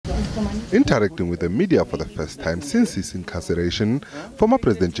Interacting with the media for the first time since his incarceration, former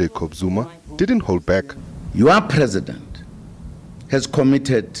President Jacob Zuma didn't hold back. Your president has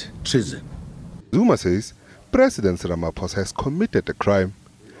committed treason. Zuma says President Cyril Ramaphosa has committed a crime.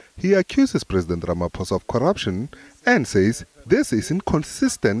 He accuses President Ramaphosa of corruption and says this is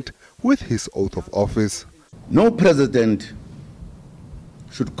inconsistent with his oath of office. No president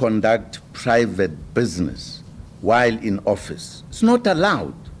should conduct private business while in office. It's not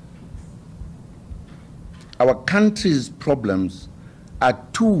allowed. Our country's problems are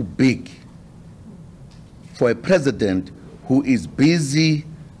too big for a president who is busy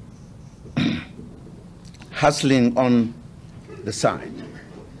hustling on the side.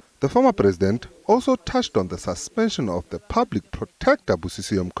 The former president also touched on the suspension of the public protector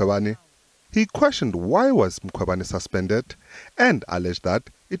Busisiwe Mkhwebane. He questioned why was Mkhwebane suspended and alleged that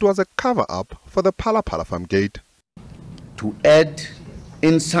it was a cover-up for the Phala Phala Farm Gate. To add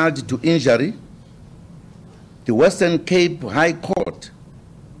insult to injury, the Western Cape High Court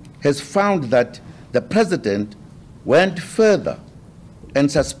has found that the president went further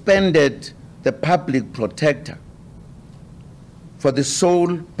and suspended the public protector for the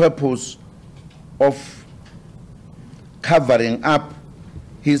sole purpose of covering up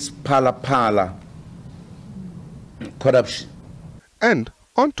his Phala Phala corruption. And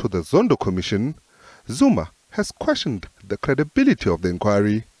onto the Zondo Commission, Zuma has questioned the credibility of the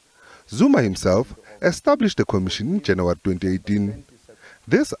inquiry. Zuma himself established the commission in January 2018.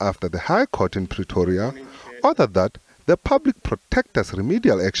 This after the High Court in Pretoria ordered that the public protector's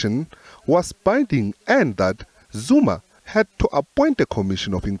remedial action was binding and that Zuma had to appoint a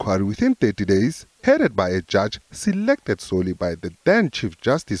commission of inquiry within 30 days, headed by a judge selected solely by the then Chief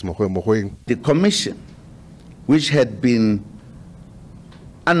Justice Mogoeng. The commission, which had been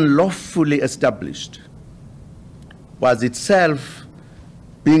unlawfully established, was itself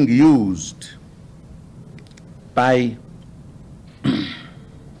being used by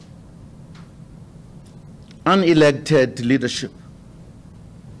unelected leadership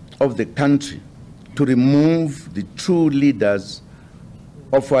of the country to remove the true leaders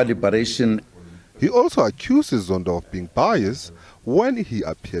of our liberation. He also accuses Zondo of being biased when he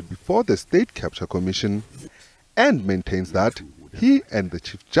appeared before the State Capture Commission and maintains that he and the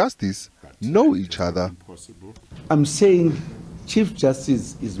Chief Justice know each other. I'm saying Chief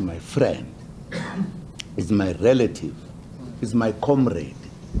Justice is my friend, is my relative, is my comrade.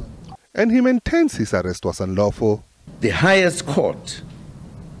 And he maintains his arrest was unlawful. The highest court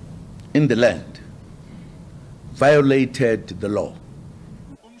in the land violated the law.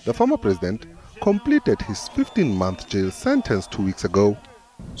 The former president completed his 15-month jail sentence 2 weeks ago.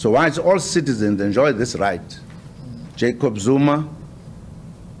 So whilst all citizens enjoy this right, Jacob Zuma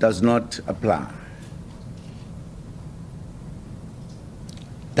does not apply.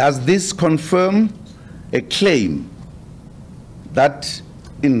 Does this confirm a claim that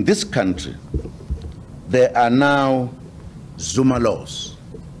in this country there are now Zuma laws?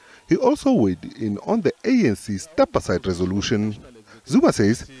 He also weighed in on the ANC step-aside resolution. Zuma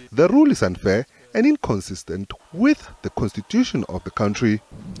says the rule is unfair and inconsistent with the constitution of the country.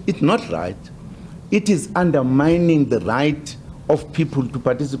 It's not right. It is undermining the right of people to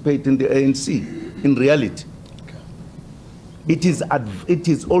participate in the ANC, in reality. It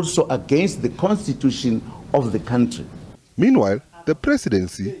is also against the constitution of the country. Meanwhile, the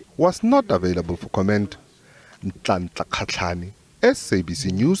presidency was not available for comment. Ntlanhla Khatlhane,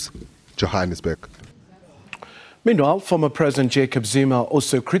 SABC News, Johannesburg. Meanwhile, former President Jacob Zuma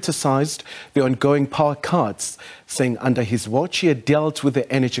also criticized the ongoing power cuts, saying under his watch he had dealt with the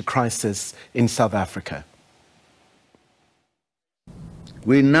energy crisis in South Africa.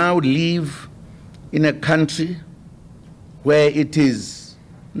 We now live in a country where it is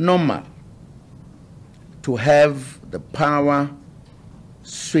normal to have the power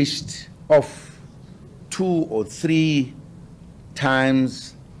switched off 2 or 3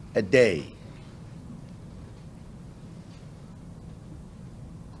 times a day.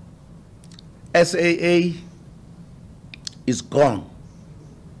 SAA is gone.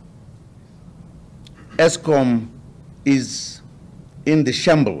 Eskom is in the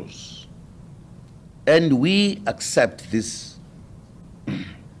shambles. And we accept this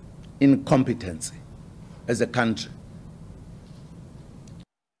incompetency as a country.